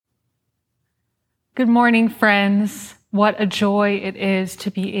Good morning, friends. What a joy it is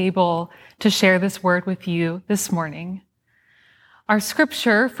to be able to share this word with you this morning. Our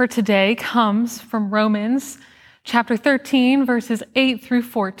scripture for today comes from Romans chapter 13, verses 8 through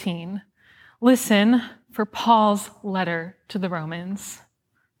 14. Listen for Paul's letter to the Romans.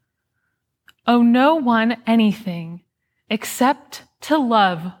 Owe no one anything except to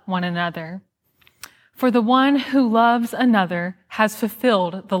love one another. For the one who loves another has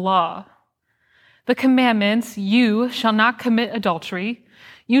fulfilled the law. The commandments, you shall not commit adultery,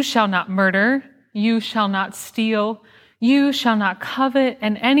 you shall not murder, you shall not steal, you shall not covet,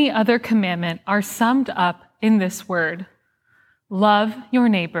 and any other commandment are summed up in this word: love your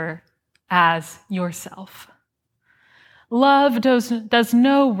neighbor as yourself. Love does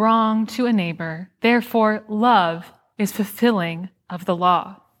no wrong to a neighbor, therefore love is fulfilling of the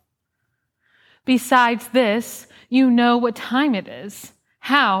law. Besides this, you know what time it is,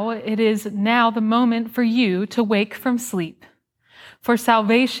 how it is now the moment for you to wake from sleep. For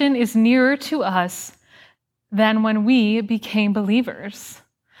salvation is nearer to us than when we became believers.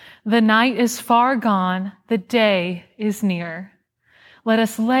 The night is far gone, the day is near. Let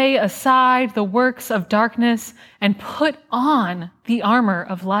us lay aside the works of darkness and put on the armor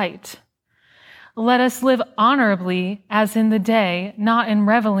of light. Let us live honorably as in the day, not in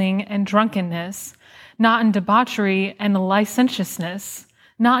reveling and drunkenness, not in debauchery and licentiousness,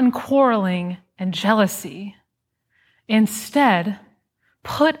 not in quarreling and jealousy. Instead,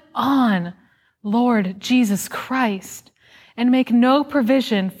 put on Lord Jesus Christ and make no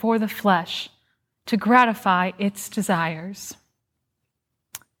provision for the flesh to gratify its desires.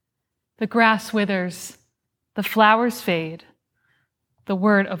 The grass withers, the flowers fade. The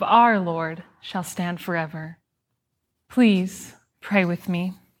word of our Lord shall stand forever. Please pray with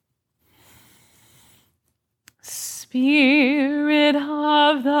me. Spirit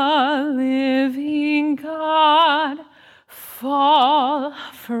of the living God, fall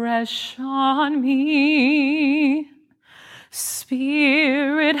fresh on me.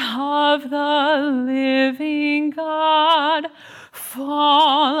 Spirit of the living God,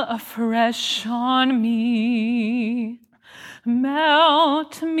 fall afresh on me.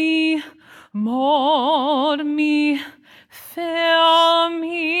 Melt me, mold me, fill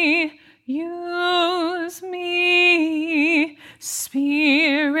me, use me.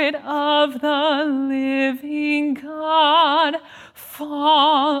 Spirit of the living God,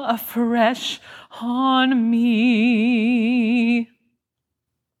 fall afresh on me.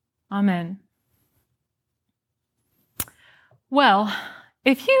 Amen. Well,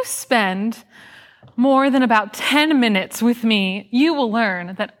 if you spend more than about 10 minutes with me, you will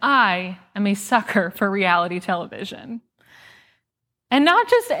learn that I am a sucker for reality television. And not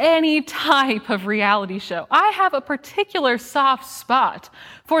just any type of reality show. I have a particular soft spot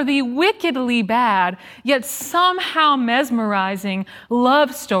for the wickedly bad, yet somehow mesmerizing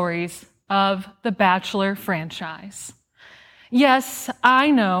love stories of the Bachelor franchise. Yes, I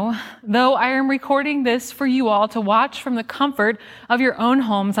know, though I am recording this for you all to watch from the comfort of your own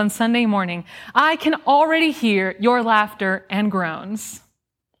homes on Sunday morning, I can already hear your laughter and groans.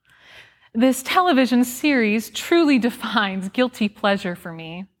 This television series truly defines guilty pleasure for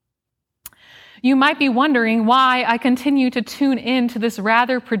me. You might be wondering why I continue to tune in to this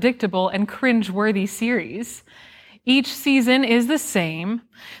rather predictable and cringe-worthy series. Each season is the same.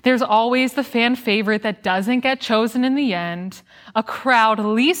 There's always the fan favorite that doesn't get chosen in the end, a crowd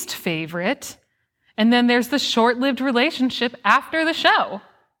least favorite, and then there's the short-lived relationship after the show.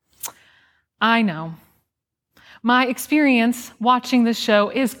 I know. My experience watching the show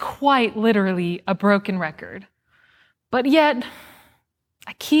is quite literally a broken record. But yet,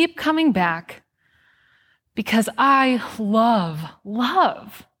 I keep coming back because I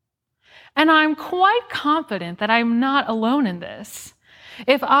love. And I'm quite confident that I'm not alone in this.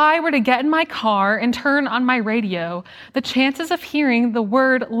 If I were to get in my car and turn on my radio, the chances of hearing the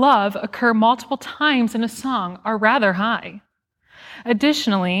word love occur multiple times in a song are rather high.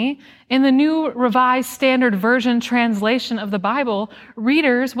 Additionally, in the New Revised Standard Version translation of the Bible,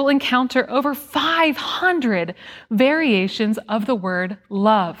 readers will encounter over 500 variations of the word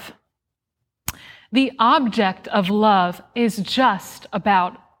love. The object of love is just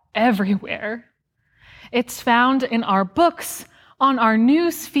about everywhere. It's found in our books, on our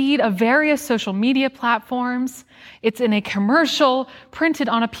news feed of various social media platforms. It's in a commercial printed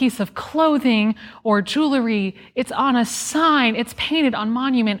on a piece of clothing or jewelry. It's on a sign. It's painted on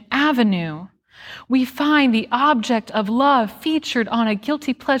Monument Avenue. We find the object of love featured on a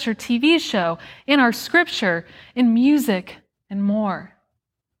guilty pleasure TV show, in our scripture, in music, and more.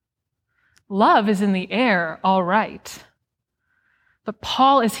 Love is in the air, all right. But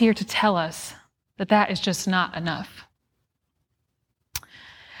Paul is here to tell us that is just not enough.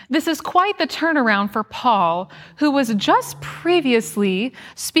 This is quite the turnaround for Paul, who was just previously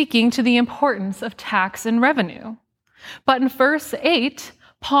speaking to the importance of tax and revenue. But in verse 8,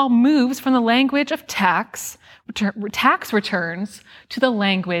 Paul moves from the language of tax returns to the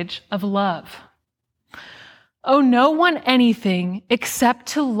language of love. Owe no one anything except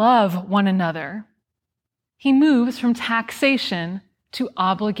to love one another. He moves from taxation to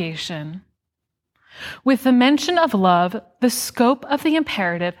obligation. With the mention of love, the scope of the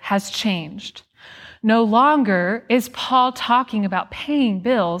imperative has changed. No longer is Paul talking about paying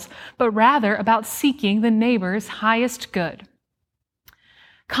bills, but rather about seeking the neighbor's highest good.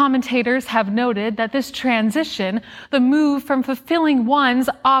 Commentators have noted that this transition, the move from fulfilling one's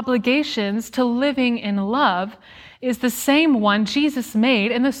obligations to living in love, is the same one Jesus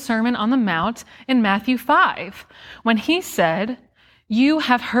made in the Sermon on the Mount in Matthew 5, when he said, "You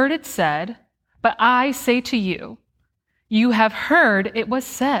have heard it said, but I say to you, you have heard it was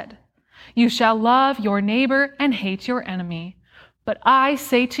said, you shall love your neighbor and hate your enemy. But I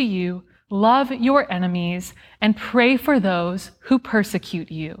say to you, love your enemies and pray for those who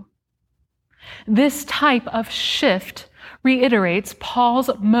persecute you." This type of shift reiterates Paul's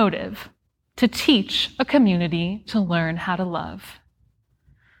motive to teach a community to learn how to love.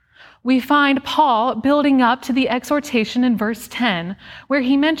 We find Paul building up to the exhortation in verse 10, where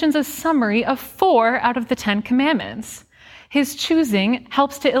he mentions a summary of 4 out of the 10 commandments. His choosing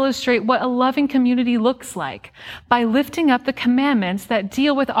helps to illustrate what a loving community looks like by lifting up the commandments that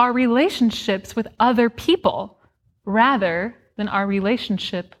deal with our relationships with other people rather than our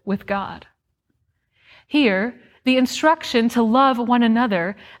relationship with God. Here, the instruction to love one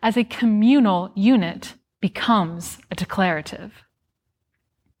another as a communal unit becomes a declarative.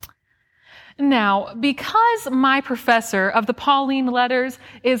 Now, because my professor of the Pauline letters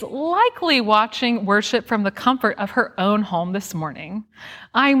is likely watching worship from the comfort of her own home this morning,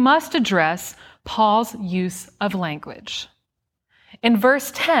 I must address Paul's use of language. In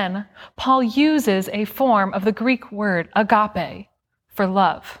verse 10, Paul uses a form of the Greek word agape for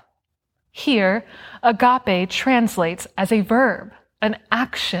love. Here, agape translates as a verb, an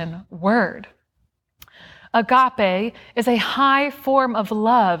action word. Agape is a high form of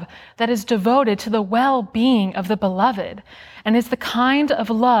love that is devoted to the well-being of the beloved and is the kind of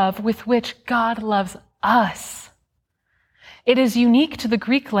love with which God loves us. It is unique to the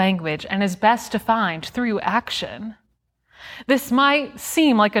Greek language and is best defined through action. This might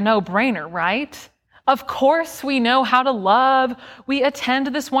seem like a no-brainer, right? Of course we know how to love. We attend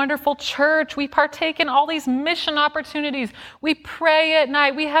this wonderful church. We partake in all these mission opportunities. We pray at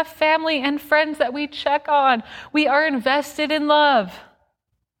night. We have family and friends that we check on. We are invested in love.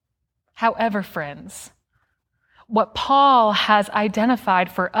 However, friends, what Paul has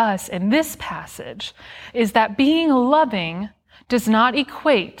identified for us in this passage is that being loving does not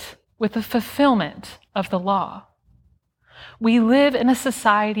equate with the fulfillment of the law. We live in a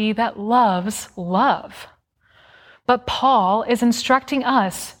society that loves love. But Paul is instructing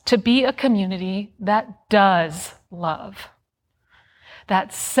us to be a community that does love.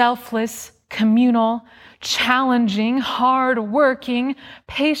 That selfless, communal, challenging, hard-working,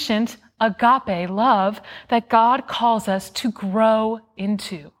 patient, agape love that God calls us to grow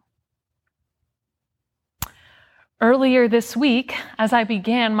into. Earlier this week, as I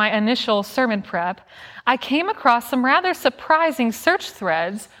began my initial sermon prep, I came across some rather surprising search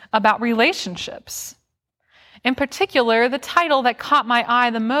threads about relationships. In particular, the title that caught my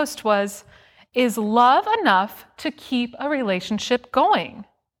eye the most was, "Is love enough to keep a relationship going?"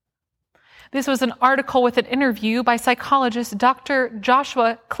 This was an article with an interview by psychologist Dr.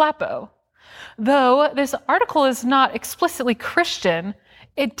 Joshua Clappo. Though this article is not explicitly Christian,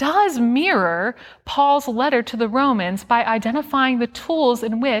 it does mirror Paul's letter to the Romans by identifying the tools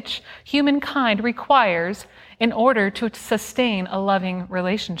in which humankind requires in order to sustain a loving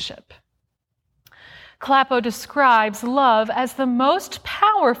relationship. Clappo describes love as the most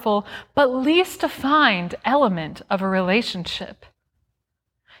powerful but least defined element of a relationship.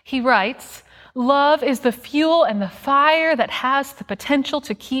 He writes, "Love is the fuel and the fire that has the potential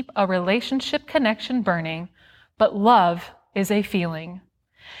to keep a relationship connection burning, but love is a feeling.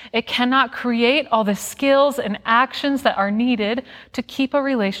 It cannot create all the skills and actions that are needed to keep a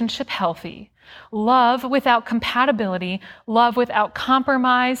relationship healthy. Love without compatibility, love without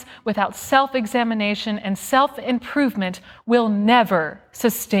compromise, without self-examination and self-improvement will never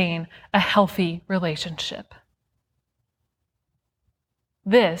sustain a healthy relationship."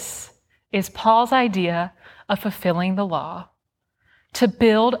 This is Paul's idea of fulfilling the law, to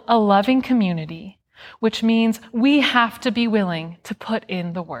build a loving community, which means we have to be willing to put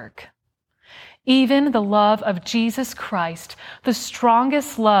in the work. Even the love of Jesus Christ, the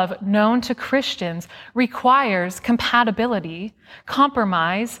strongest love known to Christians, requires compatibility,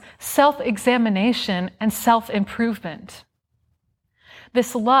 compromise, self-examination, and self-improvement.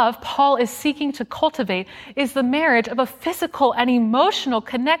 This love Paul is seeking to cultivate is the marriage of a physical and emotional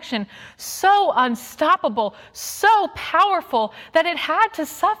connection so unstoppable, so powerful, that it had to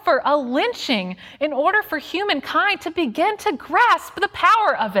suffer a lynching in order for humankind to begin to grasp the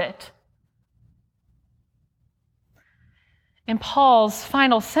power of it. In Paul's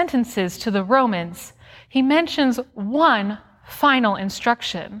final sentences to the Romans, he mentions one final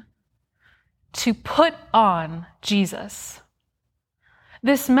instruction: to put on Jesus.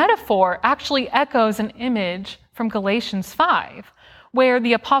 This metaphor actually echoes an image from Galatians 5, where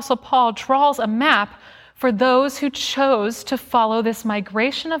the Apostle Paul draws a map for those who chose to follow this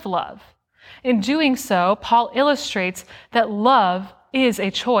migration of love. In doing so, Paul illustrates that love is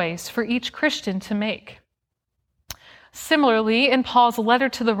a choice for each Christian to make. Similarly, in Paul's letter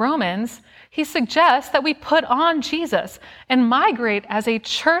to the Romans, he suggests that we put on Jesus and migrate as a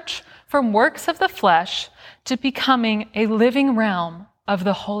church from works of the flesh to becoming a living realm of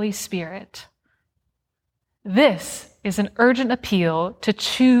the Holy Spirit. This is an urgent appeal to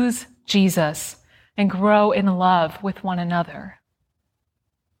choose Jesus and grow in love with one another.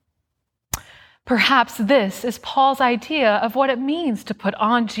 Perhaps this is Paul's idea of what it means to put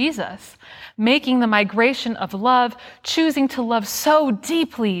on Jesus, making the migration of love, choosing to love so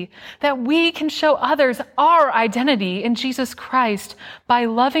deeply that we can show others our identity in Jesus Christ by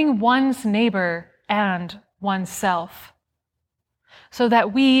loving one's neighbor and oneself, so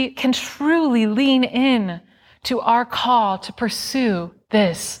that we can truly lean in to our call to pursue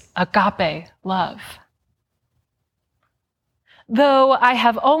this agape love. Though I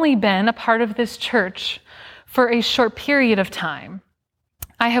have only been a part of this church for a short period of time,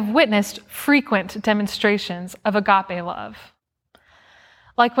 I have witnessed frequent demonstrations of agape love.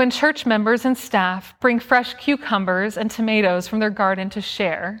 Like when church members and staff bring fresh cucumbers and tomatoes from their garden to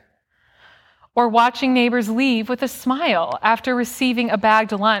share, or watching neighbors leave with a smile after receiving a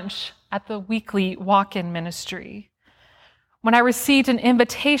bagged lunch at the weekly walk-in ministry. When I received an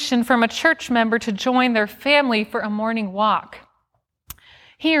invitation from a church member to join their family for a morning walk.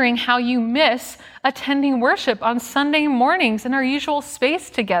 Hearing how you miss attending worship on Sunday mornings in our usual space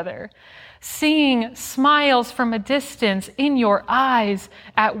together. Seeing smiles from a distance in your eyes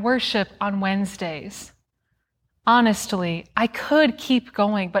at worship on Wednesdays. Honestly, I could keep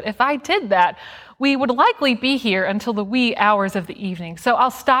going, but if I did that, we would likely be here until the wee hours of the evening, so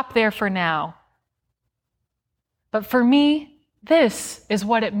I'll stop there for now. But for me, this is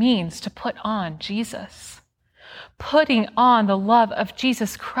what it means to put on Jesus. Putting on the love of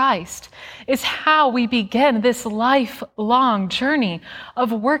Jesus Christ is how we begin this lifelong journey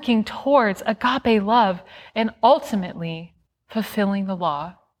of working towards agape love and ultimately fulfilling the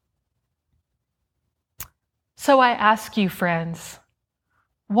law. So I ask you, friends,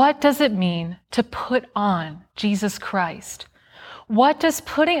 what does it mean to put on Jesus Christ? What does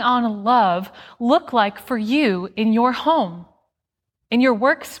putting on love look like for you in your home, in your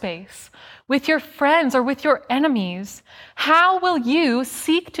workspace, with your friends or with your enemies? How will you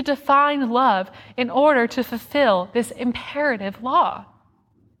seek to define love in order to fulfill this imperative law?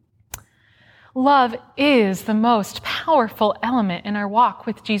 Love is the most powerful element in our walk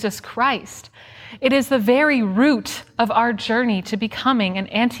with Jesus Christ. It is the very root of our journey to becoming an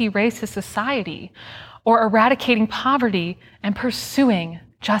anti-racist society or eradicating poverty and pursuing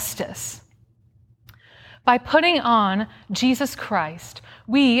justice. By putting on Jesus Christ,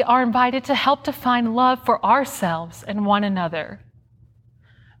 we are invited to help define love for ourselves and one another.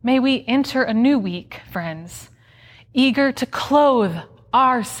 May we enter a new week, friends, eager to clothe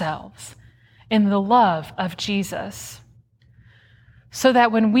ourselves in the love of Jesus, so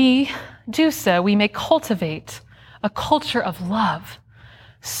that when we do so, we may cultivate a culture of love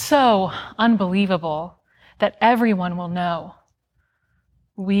so unbelievable that everyone will know.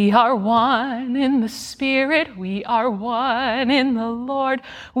 We are one in the Spirit, we are one in the Lord.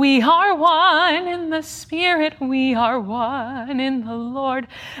 We are one in the Spirit, we are one in the Lord.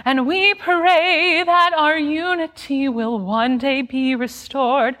 And we pray that our unity will one day be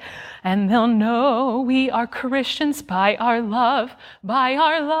restored. And they'll know we are Christians by our love, by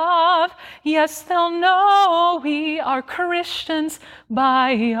our love. Yes, they'll know we are Christians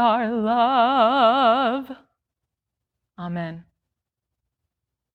by our love. Amen.